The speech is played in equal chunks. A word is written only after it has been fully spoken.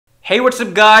Hey, what's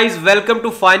up guys, welcome to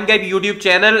FindGap YouTube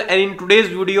channel, and in today's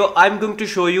video I'm going to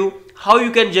show you how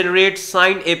you can generate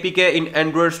signed APK in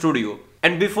Android Studio.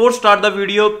 And before start the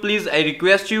video, please I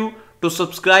request you to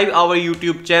subscribe our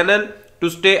YouTube channel to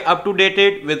stay up to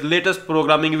date with latest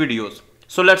programming videos.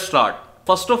 So let's start.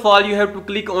 First of all, you have to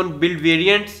click on build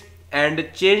variants and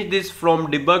change this from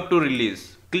debug to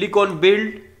release. Click on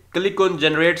build, click on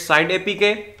generate signed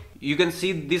APK. You can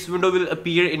see this window will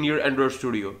appear in your Android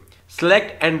Studio.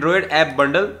 Select Android app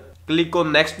bundle, click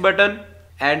on next button,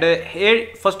 and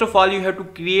here first of all you have to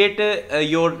create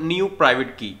your new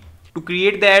private key. To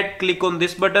create that, click on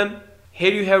this button.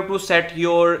 Here you have to set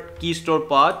your key store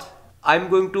path. I'm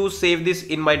going to save this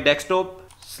in my desktop.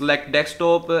 Select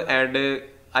desktop and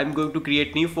I'm going to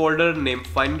create new folder named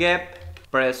FindGap.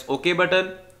 Press OK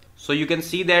button. So you can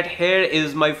see that here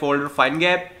is my folder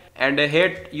FindGap, and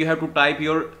here you have to type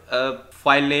your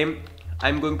file name.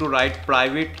 I'm going to write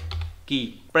private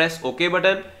key. Press OK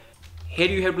button. Here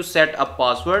you have to set a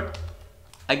password.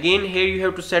 Again, here you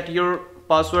have to set your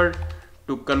password.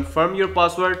 To confirm your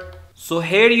password, so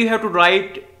here you have to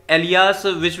write alias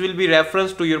which will be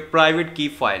reference to your private key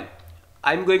file.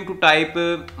 I'm going to type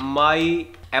my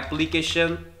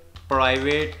application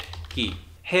private key.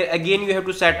 Here again you have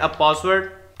to set a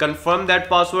password, confirm that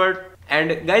password,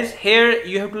 and guys here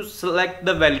you have to select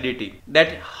the validity,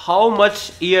 that how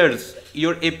much years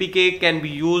your APK can be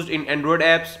used in Android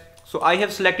apps. So I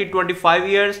have selected 25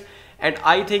 years, and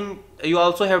I think you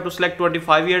also have to select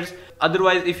 25 years.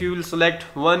 Otherwise, if you will select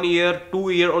 1 year,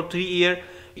 2 year or 3 year,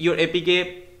 your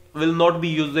APK will not be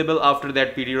usable after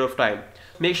that period of time.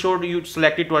 Make sure you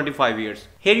select it 25 years.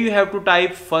 Here you have to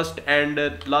type first and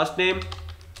last name.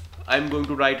 I'm going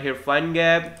to write here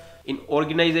FindGap. In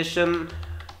organization,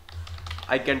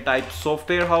 I can type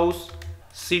software house.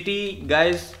 City,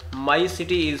 guys, my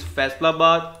city is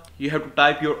Faisalabad. You have to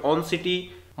type your own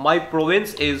city. My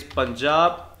province is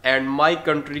Punjab, and my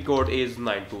country code is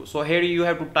 92. So here you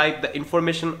have to type the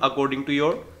information according to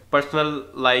your personal,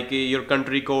 like your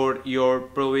country code, your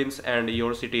province and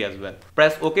your city as well.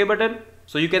 Press OK button.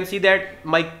 So you can see that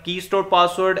my key store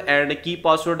password and key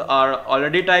password are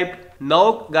already typed.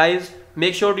 Now guys,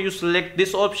 make sure you select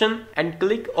this option and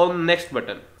click on next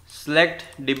button. Select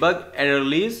debug and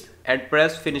release and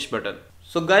press finish button.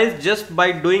 So guys, just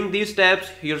by doing these steps,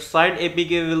 your signed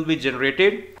APK will be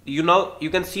generated. You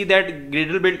can see that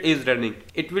Gradle build is running.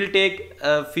 It will take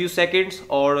a few seconds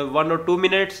or 1 or 2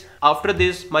 minutes. After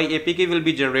this, my APK will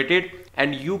be generated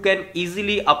and you can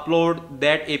easily upload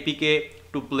that APK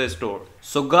to Play Store.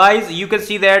 So guys, you can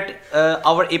see that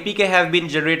our APK have been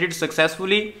generated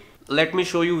successfully. Let me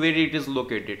show you where it is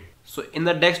located. So in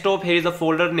the desktop, here is a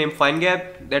folder named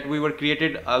FindGap that we were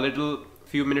created a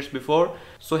few minutes before.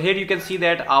 So here you can see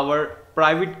that our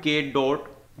private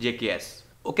key.jks.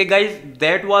 Okay guys,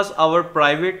 that was our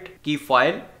private key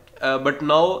file, but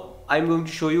now I'm going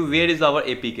to show you where is our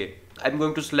APK. I'm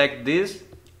going to select this,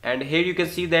 and here you can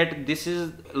see that this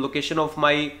is location of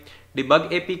my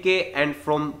debug APK, and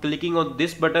from clicking on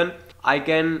this button I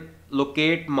can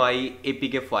locate my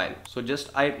APK file. So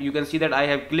you can see that I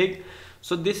have clicked.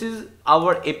 So this is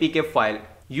our APK file.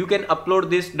 You can upload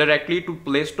this directly to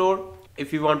Play Store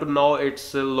if you want to know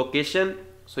its location.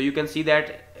 So you can see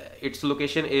that its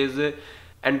location is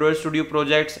Android Studio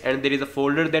projects, and there is a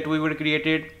folder that we were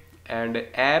created and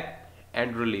app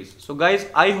and release. So guys,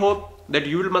 I hope that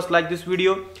you must like this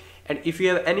video, and if you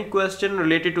have any question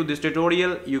related to this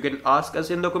tutorial, you can ask us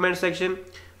in the comment section.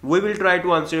 We will try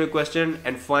to answer your question.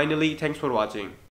 And finally, thanks for watching.